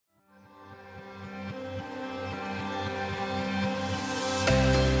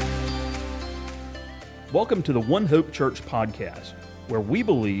Welcome to the One Hope Church podcast, where we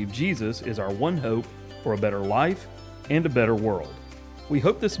believe Jesus is our one hope for a better life and a better world. We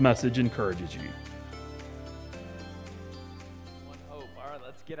hope this message encourages you. One hope. All right,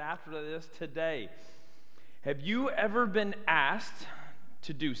 let's get after this today. Have you ever been asked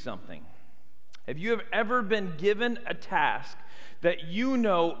to do something? Have you ever been given a task that you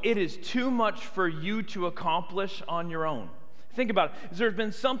know it is too much for you to accomplish on your own? Think about it. Has there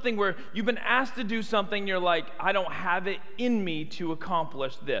been something where you've been asked to do something, you're like, I don't have it in me to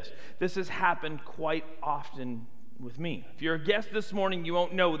accomplish this. This has happened quite often with me. If you're a guest this morning, you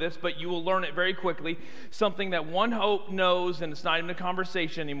won't know this, but you will learn it very quickly. Something that One Hope knows, and it's not even a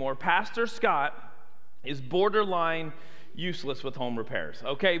conversation anymore. Pastor Scott is borderline useless with home repairs.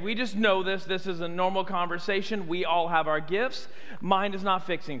 Okay, we just know this. This is a normal conversation. We all have our gifts. Mine is not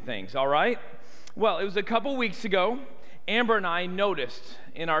fixing things, all right? Well, it was a couple weeks ago. Amber and I noticed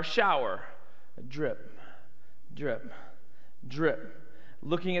in our shower a drip, drip, drip.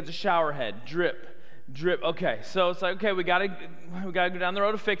 Looking at the shower head, drip, drip. Okay, so it's like, okay, we gotta go down the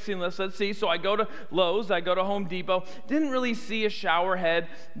road of fixing this. Let's see. So I go to Lowe's, I go to Home Depot. Didn't really see a shower head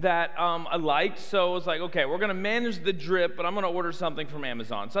that I liked, so I was like, okay, we're gonna manage the drip, but I'm gonna order something from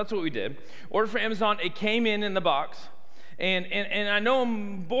Amazon. So that's what we did. Ordered from Amazon. It came in the box. And I know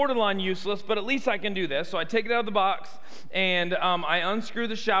I'm borderline useless, but at least I can do this. So I take it out of the box, and I unscrew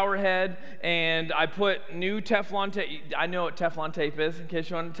the shower head, and I put new Teflon tape. I know what Teflon tape is, in case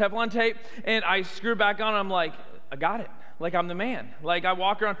you want Teflon tape. And I screw back on. I'm like, I got it. Like I'm the man. Like I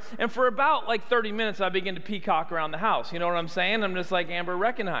walk around, and for about like 30 minutes, I begin to peacock around the house. You know what I'm saying? I'm just like, Amber,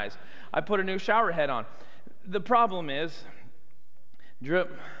 recognize. I put a new shower head on. The problem is,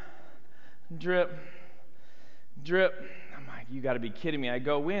 drip, drip, drip. You got to be kidding me. I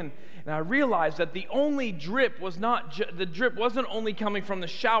go in, and I realized that the only drip was the drip wasn't only coming from the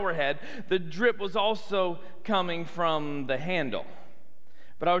shower head, the drip was also coming from the handle.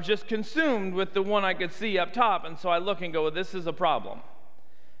 But I was just consumed with the one I could see up top, and so I look and go, well, this is a problem.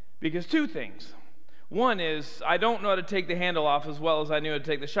 Because two things. One is, I don't know how to take the handle off as well as I knew how to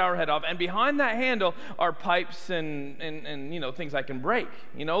take the shower head off. And behind that handle are pipes and you know, things I can break.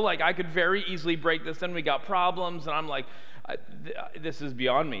 You know, like I could very easily break this, and we got problems, and I'm like, this is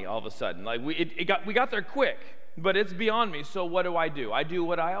beyond me all of a sudden. Like we got there quick, but it's beyond me. So what do? I do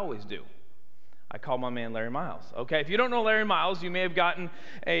what I always do. I call my man Larry Miles. Okay, if you don't know Larry Miles, you may have gotten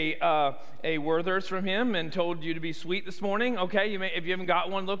a Werther's from him and told you to be sweet this morning. Okay, if you haven't got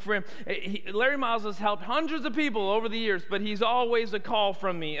one, look for him. Larry Miles has helped hundreds of people over the years, but he's always a call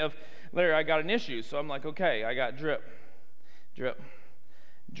from me of, Larry, I got an issue. So I'm like, okay, I got drip, drip,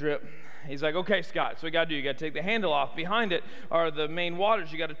 drip. He's like, okay, Scott, so what you got to do, you got to take the handle off. Behind it are the main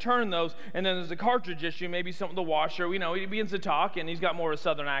waters. You got to turn those, and then there's a cartridge issue, maybe something with the washer. You know, he begins to talk, and he's got more of a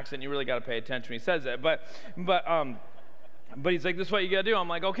southern accent. You really got to pay attention when he says that. But he's like, this is what you got to do. I'm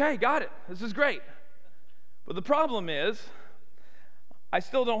like, okay, got it. This is great. But the problem is, I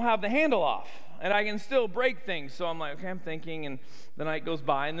still don't have the handle off, and I can still break things. So I'm like, okay, I'm thinking, and the night goes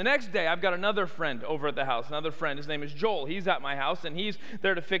by. And the next day, I've got another friend over at the house, another friend. His name is Joel. He's at my house, and he's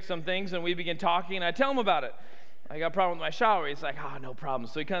there to fix some things, and we begin talking, and I tell him about it. I got a problem with my shower. He's like, no problem.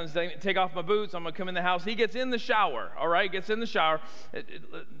 So he comes, take off my boots. I'm going to come in the house. He gets in the shower, all right? Gets in the shower.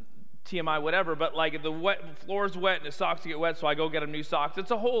 TMI, whatever, but like the floor is wet and his socks get wet, so I go get him new socks.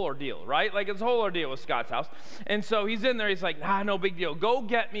 It's a whole ordeal, right? Like it's a whole ordeal with Scott's house. And so he's in there, he's like, no big deal. Go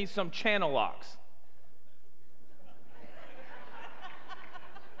get me some channel locks.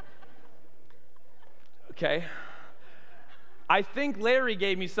 Okay. I think Larry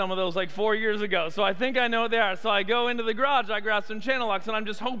gave me some of those like 4 years ago, so I think I know what they are. So I go into the garage, I grab some channel locks, and I'm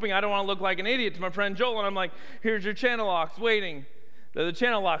just hoping I don't want to look like an idiot to my friend Joel, and I'm like, here's your channel locks, waiting. They're the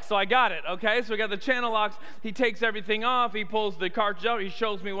channel locks, so I got it, okay? So we got the channel locks. He takes everything off. He pulls the cartridge out. He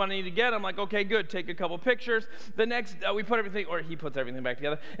shows me what I need to get. I'm like, okay, good. Take a couple pictures. The next, we put everything, or he puts everything back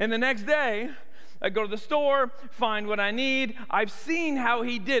together. And the next day, I go to the store, find what I need. I've seen how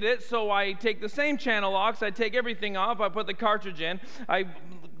he did it, so I take the same channel locks. I take everything off. I put the cartridge in. I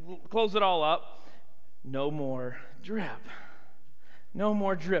close it all up. No more drip. No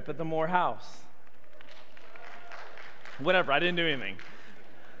more drip at the Moore house. Whatever, I didn't do anything.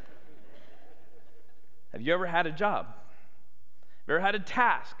 Have you ever had a job? Have you ever had a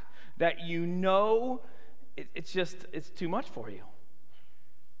task that you know it's too much for you?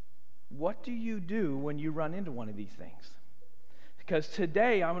 What do you do when you run into one of these things? Because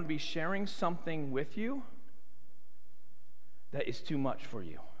today I'm going to be sharing something with you that is too much for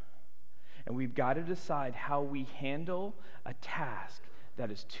you. And we've got to decide how we handle a task that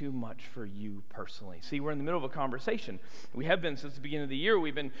is too much for you personally. See, we're in the middle of a conversation. We have been since the beginning of the year.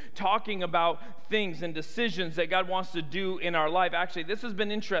 We've been talking about things and decisions that God wants to do in our life. Actually, this has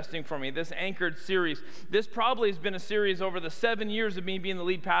been interesting for me, this Anchored series. This probably has been a series over the 7 years of me being the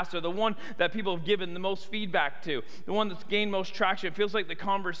lead pastor, the one that people have given the most feedback to, the one that's gained most traction. It feels like the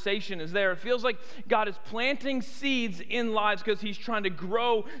conversation is there. It feels like God is planting seeds in lives because he's trying to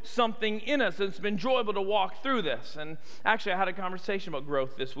grow something in us. And it's been enjoyable to walk through this. And actually, I had a conversation about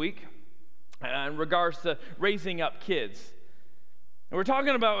growth this week in regards to raising up kids. And we're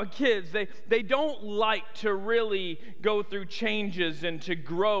talking about kids. They don't like to really go through changes and to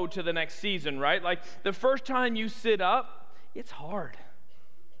grow to the next season, right? Like the first time you sit up, it's hard.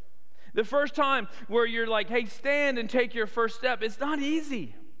 The first time where you're like, hey, stand and take your first step, it's not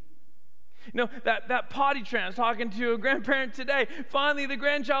easy. You know, that potty train, I was talking to a grandparent today. Finally, the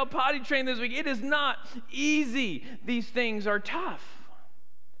grandchild potty train this week. It is not easy. These things are tough.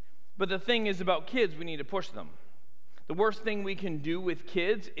 But the thing is about kids, we need to push them. The worst thing we can do with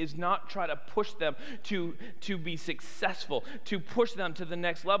kids is not try to push them to be successful, to push them to the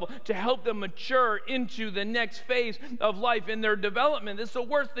next level, to help them mature into the next phase of life in their development. This is the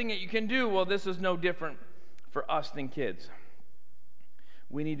worst thing that you can do. Well, this is no different for us than kids.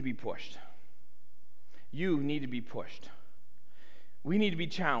 We need to be pushed. You need to be pushed. We need to be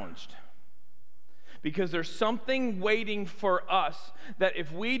challenged. Because there's something waiting for us that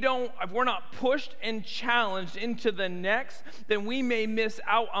if we're not pushed and challenged into the next, then we may miss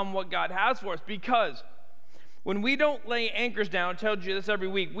out on what God has for us. Because when we don't lay anchors down, I tell you this every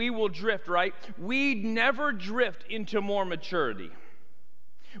week, we will drift, right? We never drift into more maturity.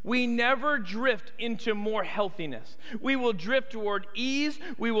 We never drift into more healthiness. We will drift toward ease.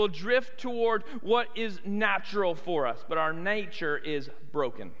 We will drift toward what is natural for us. But our nature is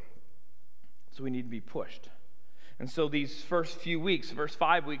broken. So we need to be pushed. And so these first few weeks, first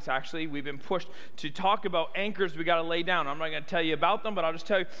 5 weeks actually, we've been pushed to talk about anchors we got to lay down. I'm not going to tell you about them, but I'll just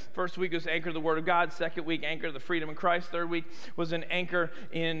tell you, first week was anchor the Word of God. Second week, anchor the freedom in Christ. Third week was an anchor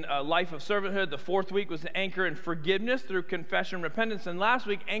in life of servanthood. The fourth week was an anchor in forgiveness through confession and repentance. And last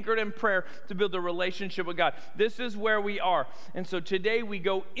week, anchored in prayer to build a relationship with God. This is where we are. And so today we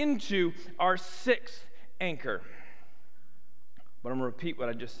go into our sixth anchor. But I'm going to repeat what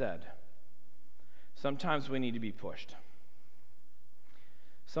I just said. Sometimes we need to be pushed.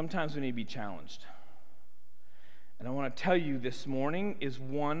 Sometimes we need to be challenged. And I want to tell you this morning is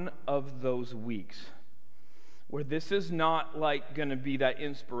one of those weeks where this is not like going to be that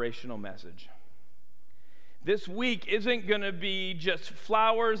inspirational message. This week isn't going to be just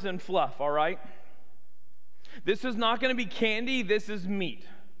flowers and fluff, all right? This is not going to be candy, this is meat.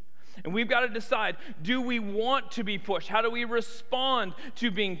 And we've got to decide, do we want to be pushed? How do we respond to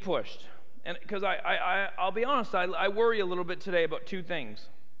being pushed? And because I'll be honest, I worry a little bit today about two things.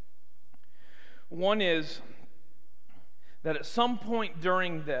 One is that at some point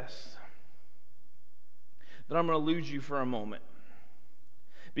during this, that I'm going to lose you for a moment.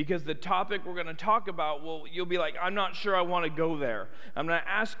 Because the topic we're going to talk about, well, you'll be like, I'm not sure I want to go there. I'm going to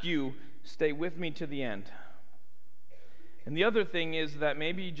ask you, stay with me to the end. And the other thing is that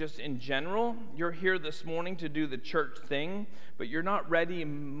maybe just in general, you're here this morning to do the church thing, but you're not ready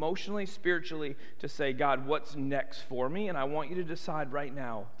emotionally, spiritually to say, God, what's next for me? And I want you to decide right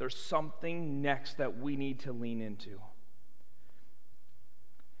now, there's something next that we need to lean into.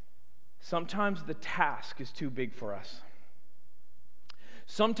 Sometimes the task is too big for us.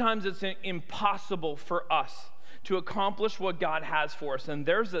 Sometimes it's impossible for us to accomplish what God has for us. And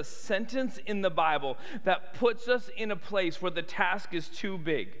there's a sentence in the Bible that puts us in a place where the task is too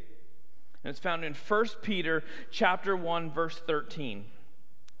big. And it's found in 1 Peter chapter 1, verse 13.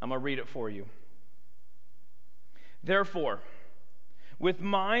 I'm going to read it for you. Therefore, with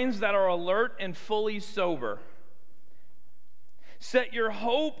minds that are alert and fully sober, set your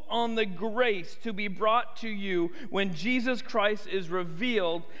hope on the grace to be brought to you when Jesus Christ is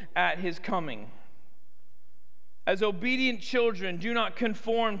revealed at his coming. As obedient children, do not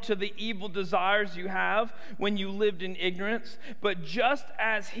conform to the evil desires you have when you lived in ignorance, but just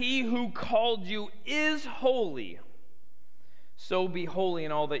as he who called you is holy, so be holy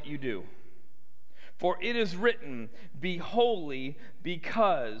in all that you do. For it is written, be holy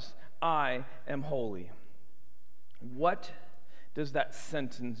because I am holy. What does that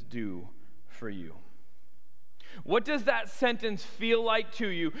sentence do for you? What does that sentence feel like to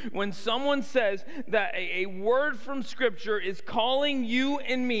you when someone says that a word from Scripture is calling you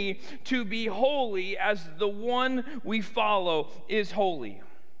and me to be holy as the one we follow is holy?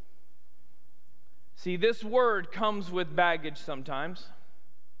 See, this word comes with baggage sometimes.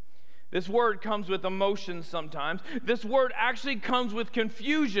 This word comes with emotion sometimes. This word actually comes with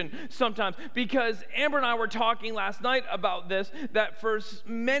confusion sometimes, because Amber and I were talking last night about this, that for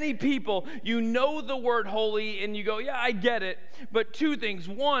many people, you know the word holy and you go, yeah, I get it. But two things.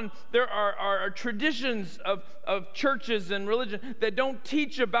 One, there are traditions of churches and religion that don't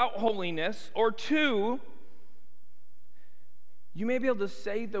teach about holiness. Or two, you may be able to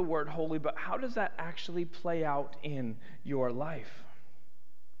say the word holy, but how does that actually play out in your life?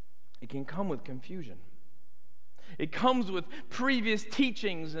 It can come with confusion. It comes with previous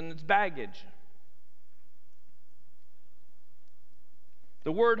teachings and its baggage.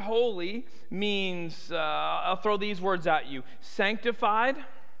 The word holy means, I'll throw these words at you: sanctified,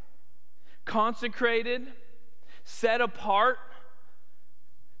 consecrated, set apart,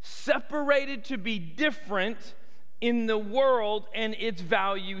 separated to be different in the world and its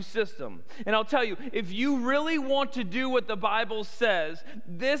value system. And I'll tell you, if you really want to do what the Bible says,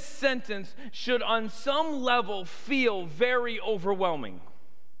 this sentence should on some level feel very overwhelming.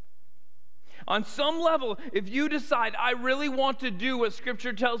 On some level, if you decide, I really want to do what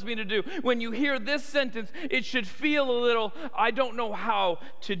Scripture tells me to do, when you hear this sentence, it should feel a little, I don't know how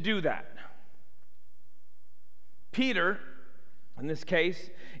to do that. Peter, in this case,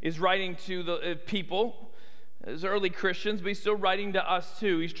 is writing to the people, as early Christians, but he's still writing to us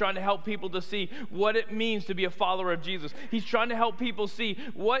too. He's trying to help people to see what it means to be a follower of Jesus. He's trying to help people see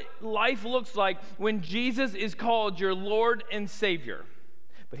what life looks like when Jesus is called your Lord and Savior.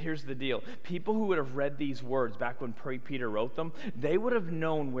 But here's the deal. People who would have read these words back when Peter wrote them, they would have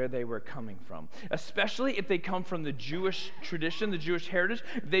known where they were coming from. Especially if they come from the Jewish tradition, the Jewish heritage,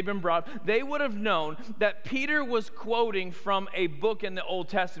 if they've been brought, they would have known that Peter was quoting from a book in the Old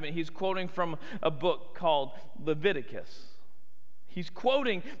Testament. He's quoting from a book called Leviticus. He's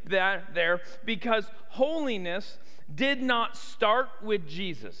quoting that there because holiness did not start with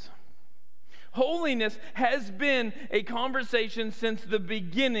Jesus. Holiness has been a conversation since the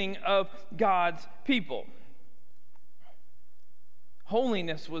beginning of God's people.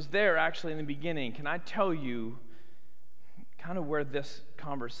 Holiness was there actually in the beginning. Can I tell you kind of where this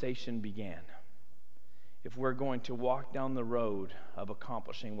conversation began? If we're going to walk down the road of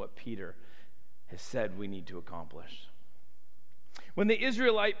accomplishing what Peter has said we need to accomplish. When the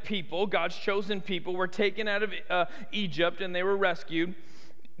Israelite people, God's chosen people, were taken out of Egypt and they were rescued,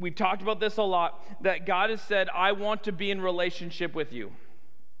 we've talked about this a lot, that God has said, I want to be in relationship with you.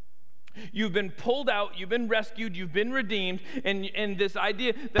 You've been pulled out, you've been rescued, you've been redeemed, and this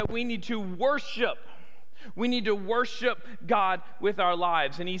idea that we need to worship. We need to worship God with our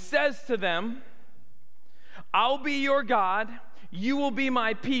lives. And he says to them, I'll be your God, you will be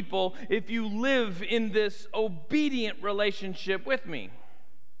my people if you live in this obedient relationship with me.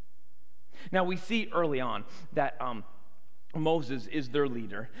 Now we see early on that Moses is their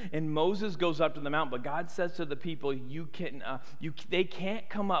leader, and Moses goes up to the mountain, but God says to the people, they can't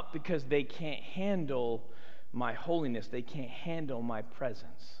come up because they can't handle my holiness. They can't handle my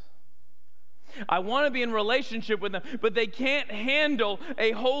presence. I want to be in relationship with them, but they can't handle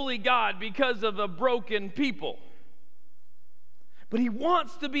a holy God because of a broken people. But he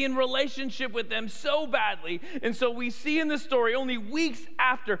wants to be in relationship with them so badly. And so we see in the story, only weeks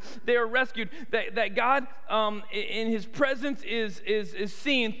after they are rescued, that God in his presence is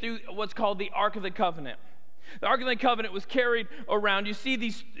seen through what's called the Ark of the Covenant. The Ark of the Covenant was carried around. You see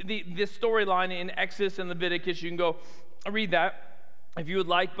this storyline in Exodus and Leviticus. You can go read that if you would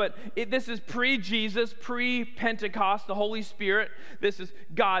like, but this is pre-Jesus, pre-Pentecost, the Holy Spirit. This is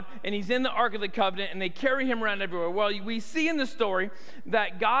God, and he's in the Ark of the Covenant, and they carry him around everywhere. Well, we see in the story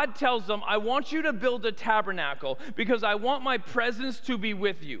that God tells them, I want you to build a tabernacle because I want my presence to be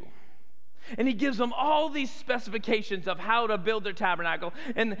with you. And he gives them all these specifications of how to build their tabernacle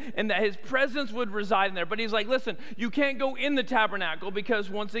and that his presence would reside in there. But he's like, listen, you can't go in the tabernacle because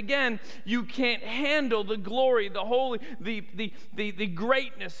once again, you can't handle the glory, the holy, the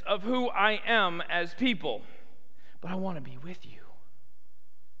greatness of who I am as people. But I want to be with you.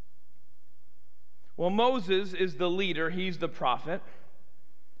 Well, Moses is the leader. He's the prophet.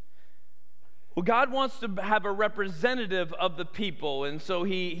 Well, God wants to have a representative of the people, and so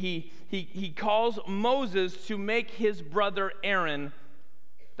he calls Moses to make his brother Aaron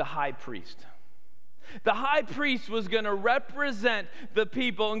the high priest. The high priest was going to represent the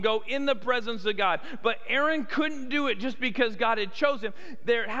people and go in the presence of God. But Aaron couldn't do it just because God had chosen him.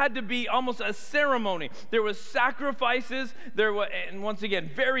 There had to be almost a ceremony. There was sacrifices. And once again,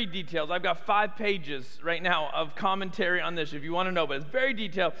 very detailed. I've got 5 pages right now of commentary on this if you want to know, but it's very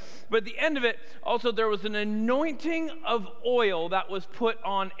detailed. But at the end of it, also there was an anointing of oil that was put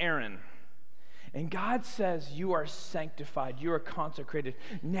on Aaron. And God says, you are sanctified, you are consecrated.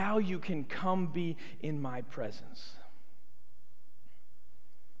 Now you can come be in my presence.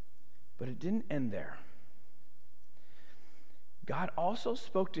 But it didn't end there. God also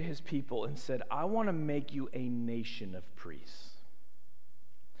spoke to his people and said, I want to make you a nation of priests.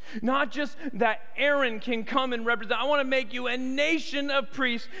 Not just that Aaron can come and represent. I want to make you a nation of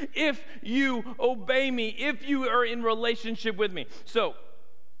priests if you obey me, if you are in relationship with me. So,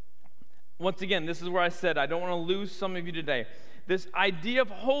 once again, this is where I said I don't want to lose some of you today. This idea of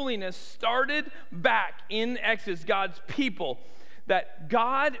holiness started back in Exodus, God's people, that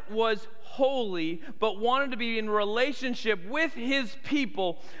God was holy but wanted to be in relationship with his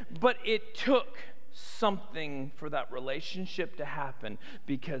people, but it took something for that relationship to happen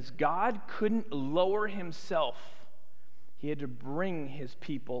because God couldn't lower himself. He had to bring his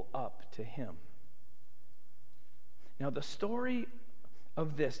people up to him. Now, the story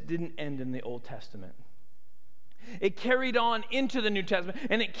of this didn't end in the Old Testament. It carried on into the New Testament,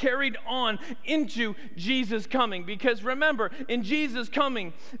 and it carried on into Jesus coming. Because remember, in Jesus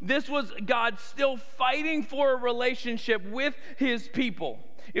coming, this was God still fighting for a relationship with his people.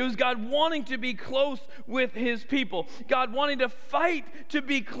 It was God wanting to be close with his people. God wanting to fight to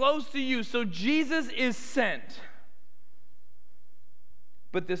be close to you. So Jesus is sent.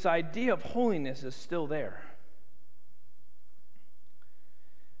 But this idea of holiness is still there.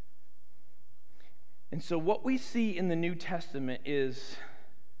 And so what we see in the New Testament is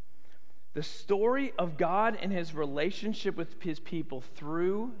the story of God and his relationship with his people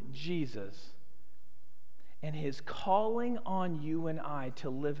through Jesus and his calling on you and I to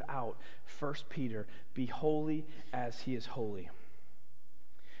live out 1 Peter, be holy as he is holy.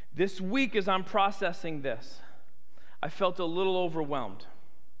 This week as I'm processing this, I felt a little overwhelmed.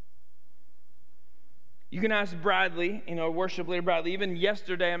 You can ask Bradley, worship leader Bradley. Even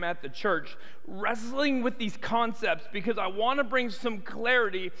yesterday I'm at the church wrestling with these concepts because I want to bring some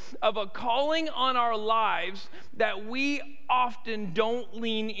clarity of a calling on our lives that we often don't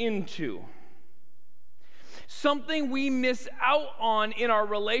lean into. Something we miss out on in our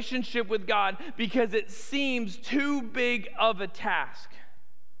relationship with God because it seems too big of a task.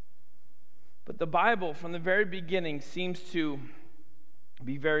 But the Bible from the very beginning seems to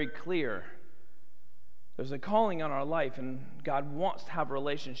be very clear. There's a calling on our life, and God wants to have a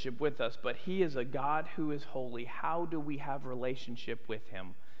relationship with us, but he is a God who is holy. How do we have a relationship with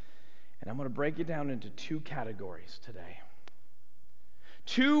him? And I'm going to break it down into two categories today.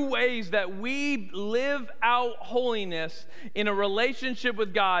 Two ways that we live out holiness in a relationship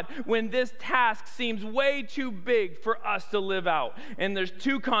with God when this task seems way too big for us to live out. And there's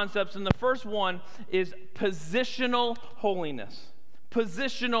two concepts, and the first one is positional holiness.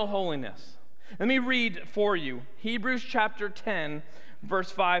 Positional holiness. Let me read for you Hebrews chapter 10,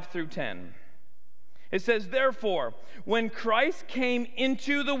 verse 5 through 10. It says, therefore, when Christ came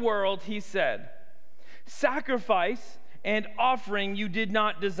into the world, he said, sacrifice and offering you did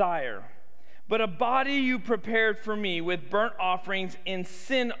not desire, but a body you prepared for me. With burnt offerings and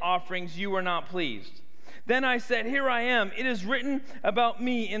sin offerings you were not pleased. Then I said, here I am. It is written about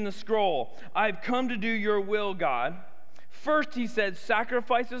me in the scroll. I've come to do your will, God. First, he said,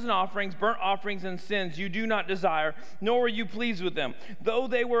 sacrifices and offerings, burnt offerings and sins you do not desire, nor were you pleased with them, though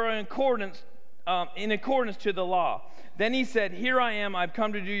they were in accordance to the law. Then he said, here I am, I've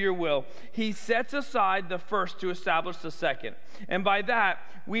come to do your will. He sets aside the first to establish the second. And by that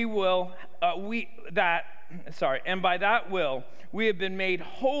we have been made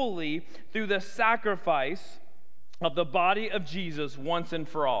holy through the sacrifice of the body of Jesus once and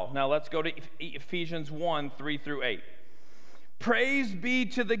for all. Now let's go to Ephesians 1, 3 through 8. Praise be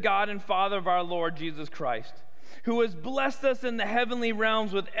to the God and Father of our Lord Jesus Christ, who has blessed us in the heavenly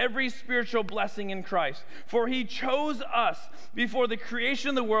realms with every spiritual blessing in Christ. For he chose us before the creation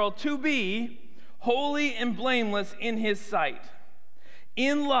of the world to be holy and blameless in his sight.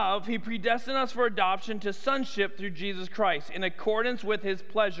 In love, he predestined us for adoption to sonship through Jesus Christ, in accordance with his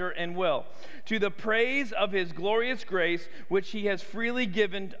pleasure and will, to the praise of his glorious grace, which he has freely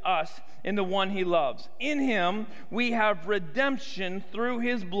given us in the one he loves. In him we have redemption through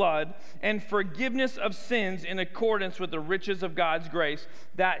his blood and forgiveness of sins in accordance with the riches of God's grace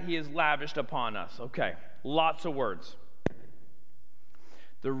that he has lavished upon us. Okay, lots of words.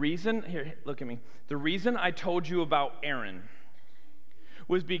 The reason I told you about Aaron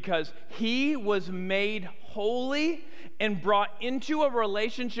was because he was made holy and brought into a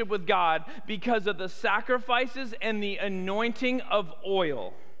relationship with God because of the sacrifices and the anointing of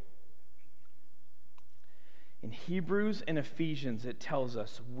oil. In Hebrews and Ephesians, it tells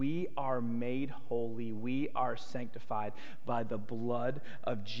us we are made holy, we are sanctified by the blood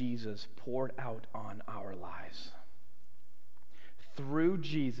of Jesus poured out on our lives. Through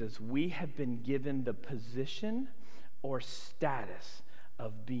Jesus, we have been given the position or status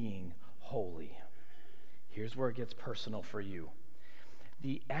of being holy. Here's where it gets personal for you.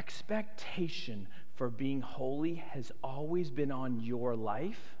 The expectation for being holy has always been on your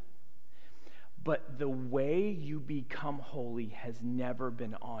life, but the way you become holy has never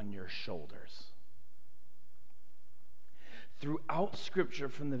been on your shoulders. Throughout Scripture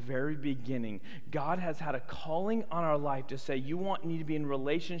from the very beginning, God has had a calling on our life to say, you need to be in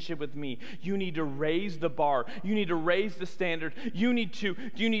relationship with me. You need to raise the bar. You need to raise the standard. You need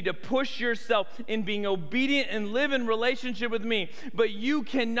to push yourself in being obedient and live in relationship with me. But you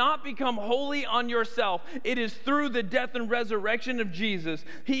cannot become holy on yourself. It is through the death and resurrection of Jesus.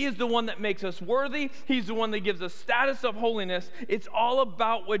 He is the one that makes us worthy. He's the one that gives us status of holiness. It's all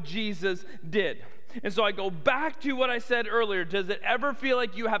about what Jesus did. And so I go back to what I said earlier. Does it ever feel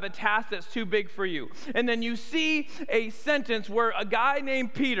like you have a task that's too big for you? And then you see a sentence where a guy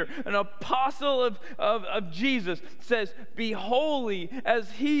named Peter, an apostle of Jesus, says, be holy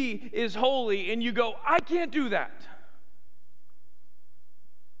as he is holy. And you go, I can't do that.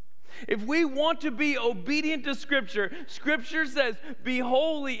 If we want to be obedient to Scripture, Scripture says, be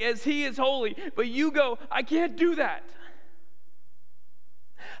holy as he is holy. But you go, I can't do that.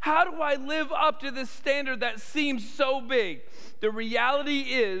 How do I live up to this standard that seems so big? The reality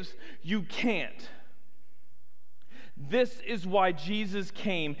is you can't. This is why Jesus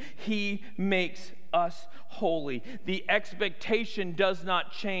came. He makes us holy. The expectation does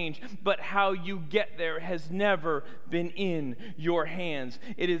not change, but how you get there has never been in your hands.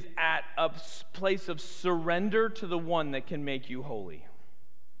 It is at a place of surrender to the one that can make you holy.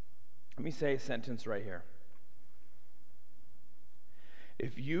 Let me say a sentence right here.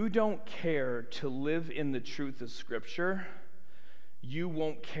 If you don't care to live in the truth of Scripture, you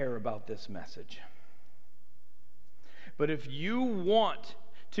won't care about this message. But if you want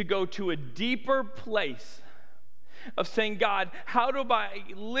to go to a deeper place of saying, God, how do I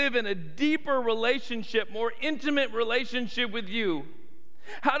live in a deeper relationship, more intimate relationship with you?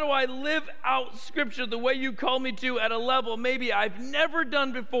 How do I live out Scripture the way you call me to at a level maybe I've never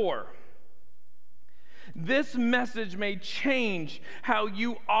done before? This message may change how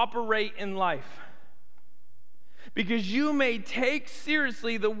you operate in life. Because you may take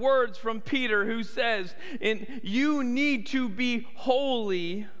seriously the words from Peter who says, you need to be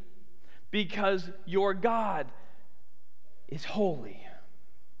holy because your God is holy.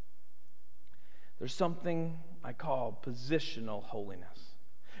 There's something I call positional holiness.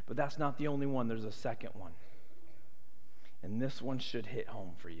 But that's not the only one. There's a second one. And this one should hit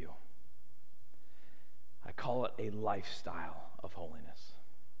home for you. I call it a lifestyle of holiness.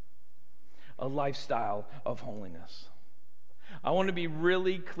 A lifestyle of holiness. I want to be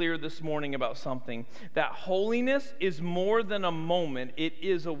really clear this morning about something. That holiness is more than a moment. It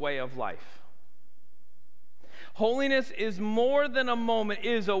is a way of life. Holiness is more than a moment.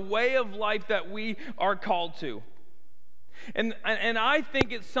 It is a way of life that we are called to. And I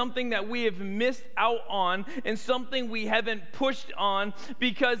think it's something that we have missed out on and something we haven't pushed on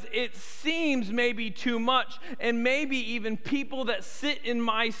because it seems maybe too much, and maybe even people that sit in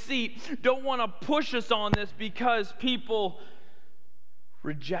my seat don't want to push us on this because people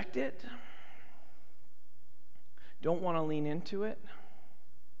reject it, don't want to lean into it.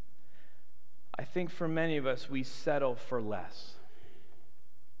 I think for many of us, we settle for less.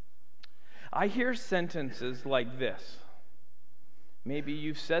 I hear sentences like this. Maybe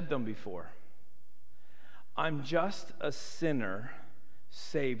you've said them before. I'm just a sinner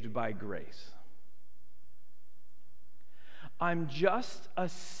saved by grace. I'm just a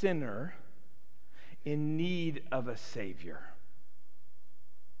sinner in need of a Savior.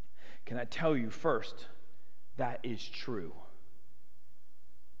 Can I tell you first, that is true.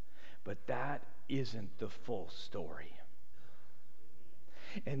 But that isn't the full story.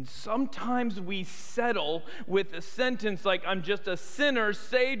 And sometimes we settle with a sentence like, I'm just a sinner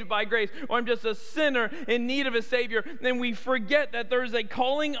saved by grace, or I'm just a sinner in need of a Savior. And we forget that there's a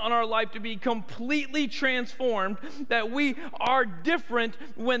calling on our life to be completely transformed, that we are different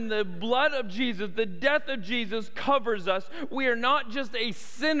when the blood of Jesus, the death of Jesus covers us. We are not just a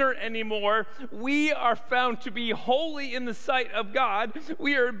sinner anymore. We are found to be holy in the sight of God.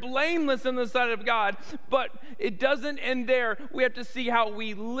 We are blameless in the sight of God. But it doesn't end there. We have to see how we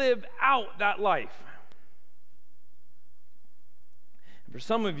live out that life. For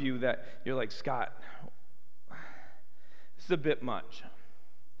some of you that you're like, Scott, this is a bit much.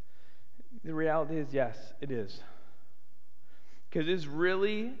 The reality is, yes, it is. Because it's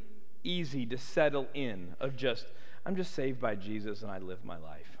really easy to settle in of I'm just saved by Jesus and I live my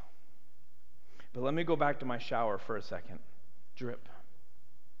life. But let me go back to my shower for a second. Drip,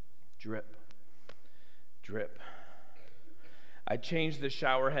 drip, drip. I changed the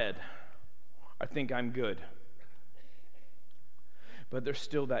shower head. I think I'm good. But there's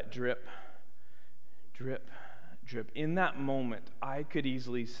still that drip, drip, drip. In that moment, I could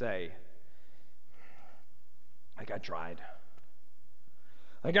easily say, I tried.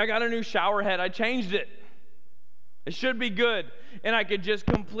 I got a new shower head. I changed it. It should be good. And I could just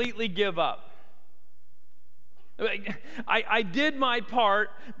completely give up. I did my part,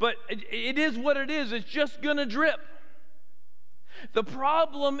 but it is what it is. It's just going to drip. The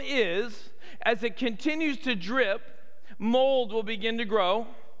problem is, as it continues to drip, mold will begin to grow.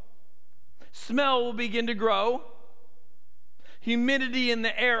 Smell will begin to grow. Humidity in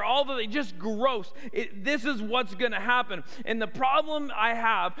the air, all of it, just gross. This is what's going to happen. And the problem I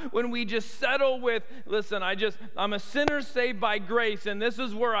have when we just settle with, listen, I'm a sinner saved by grace, and this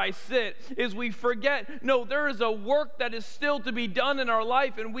is where I sit, is we forget, no, there is a work that is still to be done in our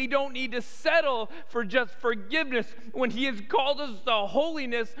life, and we don't need to settle for just forgiveness when He has called us to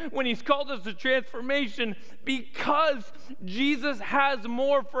holiness, when He's called us to transformation, because Jesus has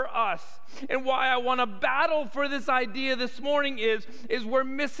more for us. And why I want to battle for this idea this morning is we're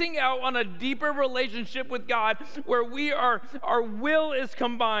missing out on a deeper relationship with God where our will is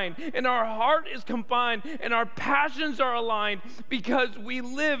combined and our heart is combined and our passions are aligned because we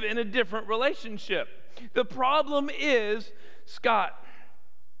live in a different relationship. The problem is, Scott,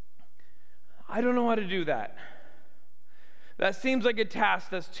 I don't know how to do that. That seems like a task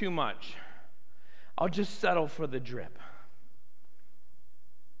that's too much. I'll just settle for the drip.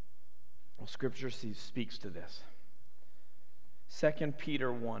 Well, Scripture speaks to this. 2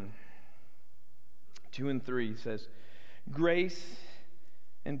 Peter 1, 2 and 3 says, grace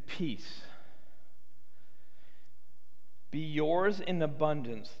and peace be yours in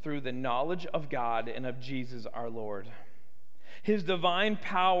abundance through the knowledge of God and of Jesus our Lord. His divine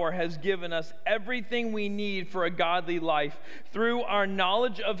power has given us everything we need for a godly life through our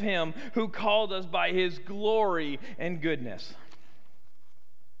knowledge of Him who called us by His glory and goodness.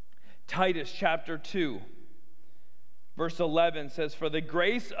 Titus chapter 2, verse 11 says, for the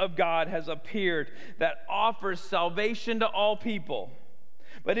grace of God has appeared that offers salvation to all people.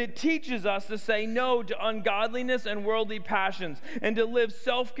 But it teaches us to say no to ungodliness and worldly passions and to live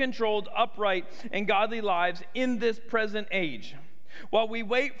self-controlled, upright, and godly lives in this present age, while we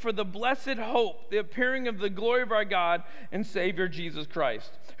wait for the blessed hope, the appearing of the glory of our God and Savior Jesus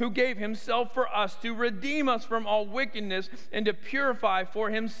Christ, who gave Himself for us to redeem us from all wickedness and to purify for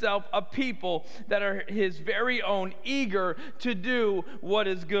Himself a people that are His very own, eager to do what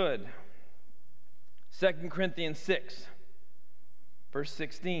is good. 2 Corinthians 6, verse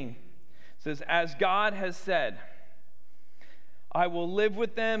 16 says, as God has said, I will live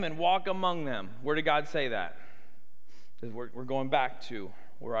with them and walk among them. Where did God say that? We're going back to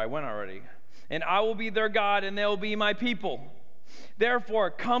where I went already. And I will be their God, and they will be my people. Therefore,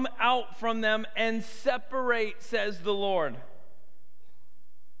 come out from them and separate, says the Lord.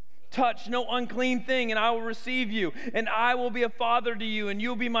 Touch no unclean thing, and I will receive you, and I will be a father to you, and you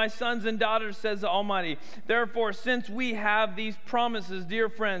will be my sons and daughters, says the Almighty. Therefore, since we have these promises, dear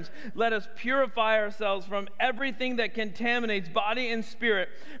friends, let us purify ourselves from everything that contaminates body and spirit,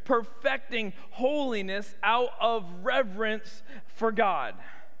 perfecting holiness out of reverence for God.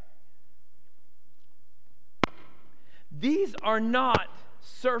 These are not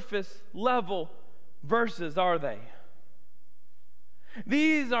surface level verses, are they?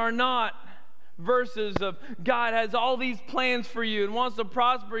 These are not verses of God has all these plans for you and wants to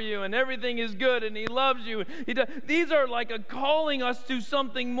prosper you and everything is good and He loves you. These are like calling us to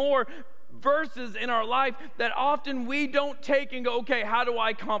something more, verses in our life that often we don't take and go, okay, how do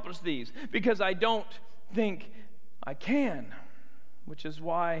I accomplish these? Because I don't think I can, which is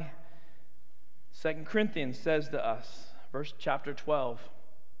why 2 Corinthians says to us, chapter 12,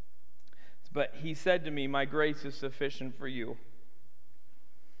 but He said to me, my grace is sufficient for you.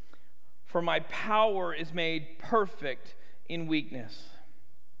 For my power is made perfect in weakness.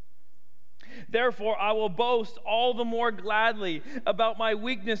 Therefore, I will boast all the more gladly about my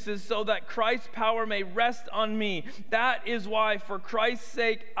weaknesses so that Christ's power may rest on me. That is why, for Christ's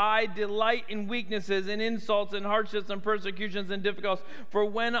sake, I delight in weaknesses and insults and hardships and persecutions and difficulties. For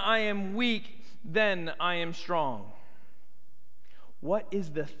when I am weak, then I am strong. What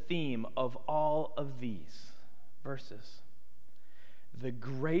is the theme of all of these verses? The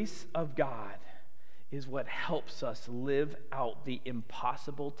grace of God is what helps us live out the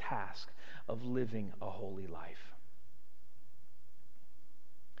impossible task of living a holy life.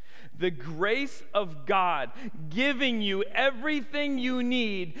 The grace of God giving you everything you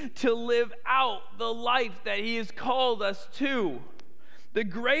need to live out the life that He has called us to. The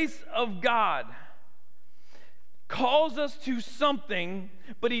grace of God calls us to something,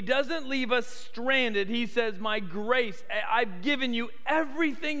 but He doesn't leave us stranded. He says, my grace, I've given you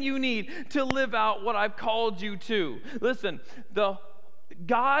everything you need to live out what I've called you to. Listen, the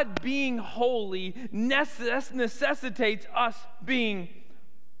God being holy necessitates us being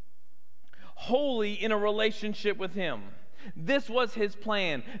holy in a relationship with Him. This was His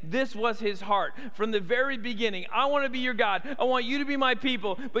plan. This was His heart. From the very beginning, I want to be your God. I want you to be my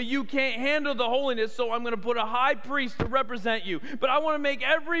people, but you can't handle the holiness, so I'm going to put a high priest to represent you. But I want to make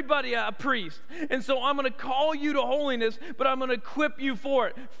everybody a priest, and so I'm going to call you to holiness, but I'm going to equip you for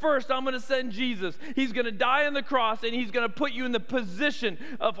it. First, I'm going to send Jesus. He's going to die on the cross, and He's going to put you in the position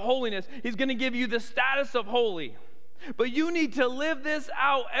of holiness. He's going to give you the status of holy. But you need to live this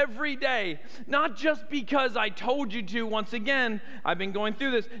out every day, not just because I told you to. Once again, I've been going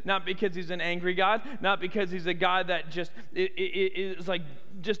through this, not because He's an angry God, not because He's a God that just is like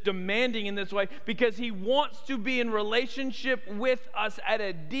just demanding in this way, because He wants to be in relationship with us at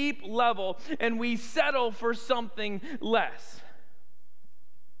a deep level, and we settle for something less.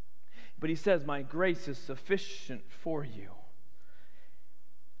 But He says, my grace is sufficient for you.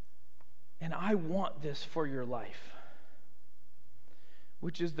 And I want this for your life.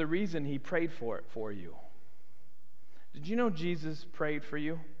 Which is the reason He prayed for it for you. Did you know Jesus prayed for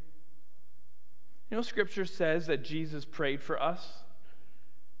you? You know, Scripture says that Jesus prayed for us.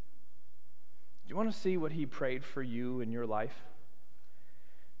 Do you want to see what He prayed for you in your life?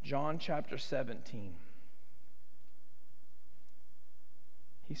 John chapter 17.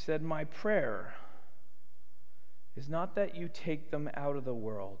 He said, my prayer is not that you take them out of the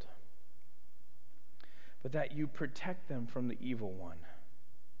world, but that you protect them from the evil one.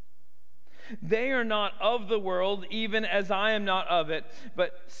 They are not of the world, even as I am not of it,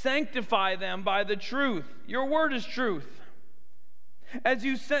 but sanctify them by the truth. Your word is truth. As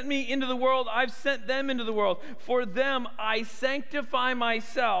you sent me into the world, I've sent them into the world. For them I sanctify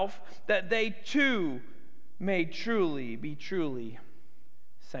myself, that they too may be truly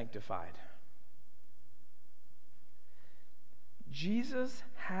sanctified. Jesus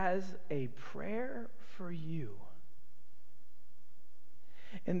has a prayer for you.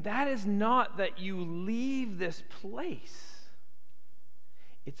 And that is not that you leave this place.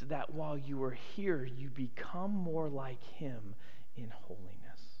 It's that while you are here, you become more like Him in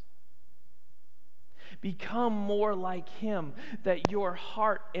holiness. Become more like Him, that your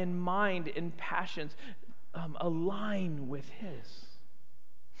heart and mind and passions align with His.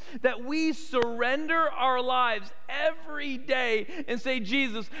 That we surrender our lives every day and say,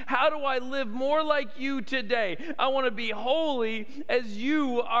 Jesus, how do I live more like you today? I want to be holy as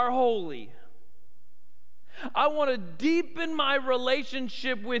you are holy. I want to deepen my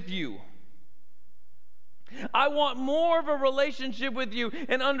relationship with you. I want more of a relationship with you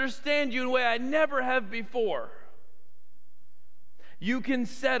and understand you in a way I never have before. You can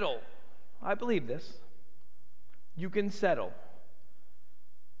settle. I believe this. You can settle.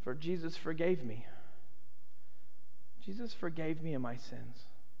 For Jesus forgave me. Jesus forgave me of my sins.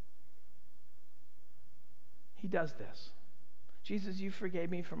 He does this. Jesus, you forgave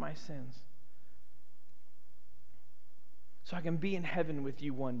me for my sins. So I can be in heaven with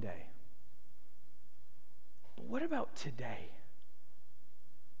you one day. But what about today?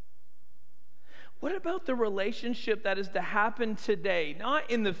 What about the relationship that is to happen today, not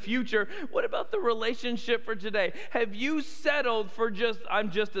in the future? What about the relationship for today? Have you settled for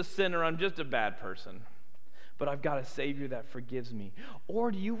I'm just a sinner, I'm just a bad person, but I've got a Savior that forgives me? Or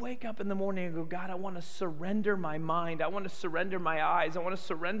do you wake up in the morning and go, God, I want to surrender my mind, I want to surrender my eyes, I want to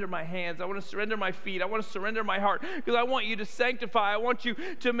surrender my hands, I want to surrender my feet, I want to surrender my heart, because I want you to sanctify, I want you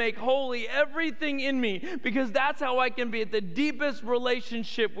to make holy everything in me, because that's how I can be at the deepest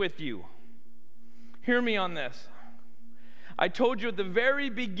relationship with you. Hear me on this. I told you at the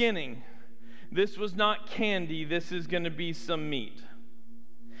very beginning, this was not candy, this is going to be some meat.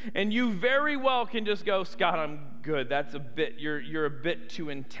 And you very well can just go, Scott, I'm good. That's you're a bit too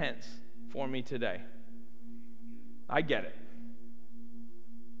intense for me today. I get it.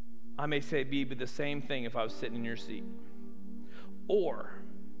 I may say be the same thing if I was sitting in your seat. Or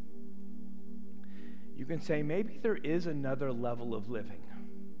you can say, maybe there is another level of living.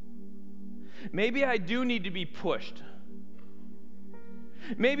 Maybe I do need to be pushed.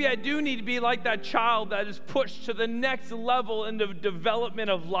 Maybe I do need to be like that child that is pushed to the next level in the development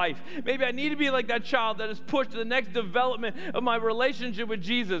of life. Maybe I need to be like that child that is pushed to the next development of my relationship with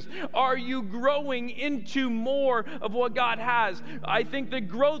Jesus. Are you growing into more of what God has? I think the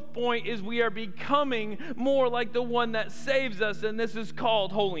growth point is we are becoming more like the one that saves us, and this is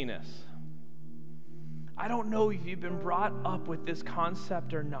called holiness. I don't know if you've been brought up with this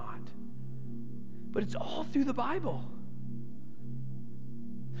concept or not, but it's all through the Bible.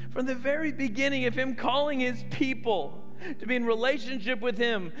 From the very beginning of him calling his people to be in relationship with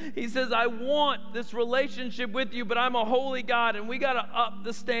him, he says, I want this relationship with you, but I'm a holy God, and we got to up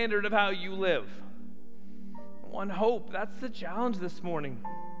the standard of how you live. One hope, that's the challenge this morning,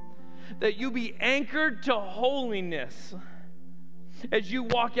 that you be anchored to holiness as you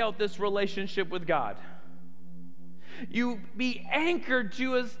walk out this relationship with God. You be anchored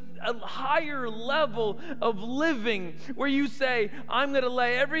to a higher level of living where you say, I'm going to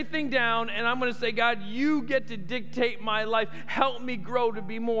lay everything down and I'm going to say, God, you get to dictate my life. Help me grow to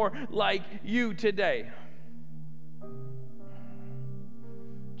be more like you today.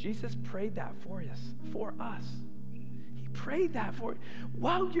 Jesus prayed that for us. He prayed that for you.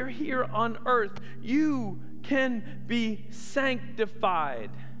 While you're here on earth, you can be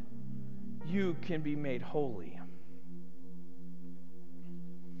sanctified. You can be made holy.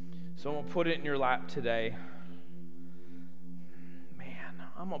 So I'm going to put it in your lap today. Man,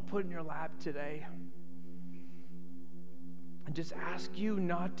 I'm going to put it in your lap today. And just ask you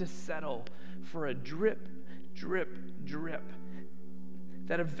not to settle for a drip, drip, drip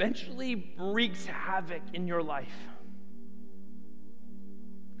that eventually wreaks havoc in your life.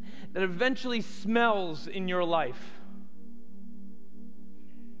 That eventually smells in your life.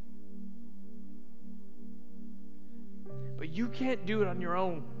 But you can't do it on your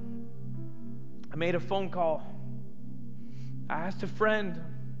own. I made a phone call. I asked a friend,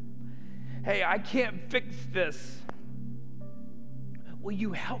 hey, I can't fix this. Will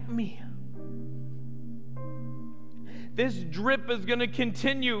you help me? This drip is going to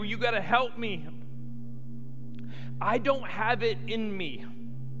continue. You got to help me. I don't have it in me.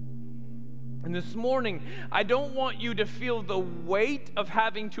 And this morning, I don't want you to feel the weight of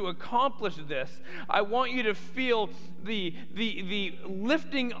having to accomplish this. I want you to feel the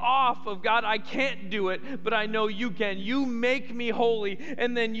lifting off of, God, I can't do it, but I know you can. You make me holy,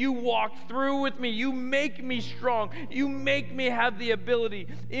 and then you walk through with me. You make me strong. You make me have the ability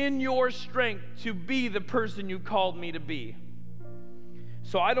in your strength to be the person you called me to be.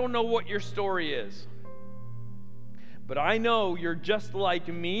 So I don't know what your story is. But I know you're just like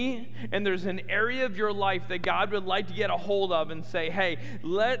me, and there's an area of your life that God would like to get a hold of and say, hey,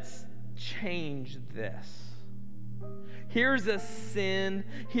 let's change this. Here's a sin,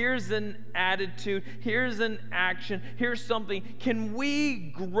 here's an attitude, here's an action, here's something. Can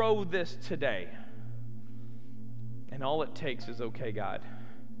we grow this today? And all it takes is, okay, God,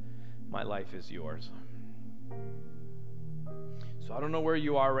 my life is yours. So I don't know where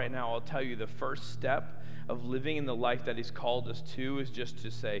you are right now. I'll tell you the first step of living in the life that he's called us to is just to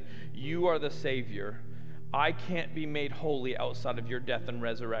say, you are the Savior. I can't be made holy outside of your death and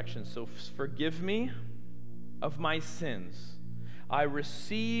resurrection. So forgive me of my sins. I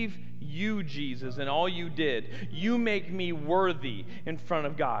receive you, Jesus, and all you did. You make me worthy in front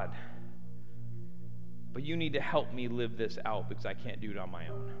of God. But you need to help me live this out because I can't do it on my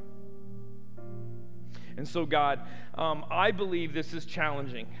own. And so, God, I believe this is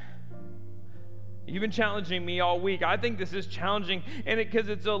challenging. You've been challenging me all week. I think this is challenging because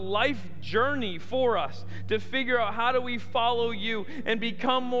it's a life journey for us to figure out how do we follow you and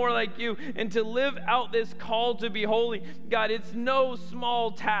become more like you and to live out this call to be holy. God, it's no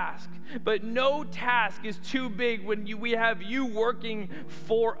small task, but no task is too big when we have you working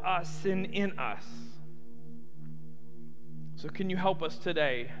for us and in us. So can you help us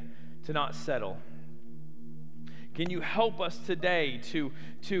today to not settle? Can you help us today to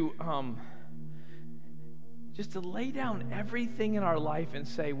just to lay down everything in our life and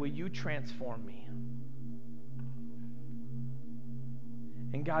say, will you transform me?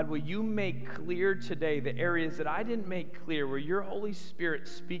 And God, will you make clear today the areas that I didn't make clear, where your Holy Spirit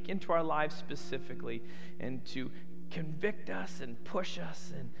speak into our lives specifically and to convict us and push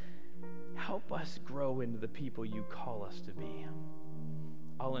us and help us grow into the people you call us to be.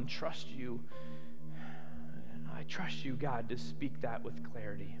 I'll entrust you. I trust you, God, to speak that with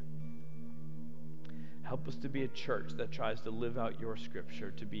clarity. Help us to be a church that tries to live out your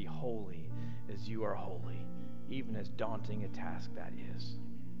scripture, to be holy as you are holy, even as daunting a task that is.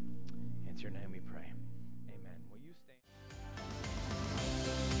 In your name we pray. Amen. Will you stand?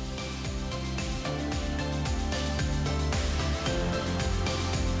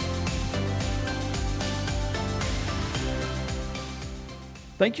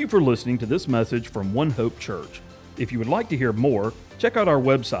 Thank you for listening to this message from One Hope Church. If you would like to hear more, check out our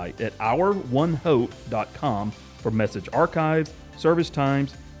website at ouronehope.com for message archives, service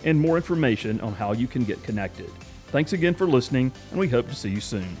times, and more information on how you can get connected. Thanks again for listening, and we hope to see you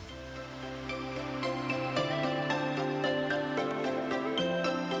soon.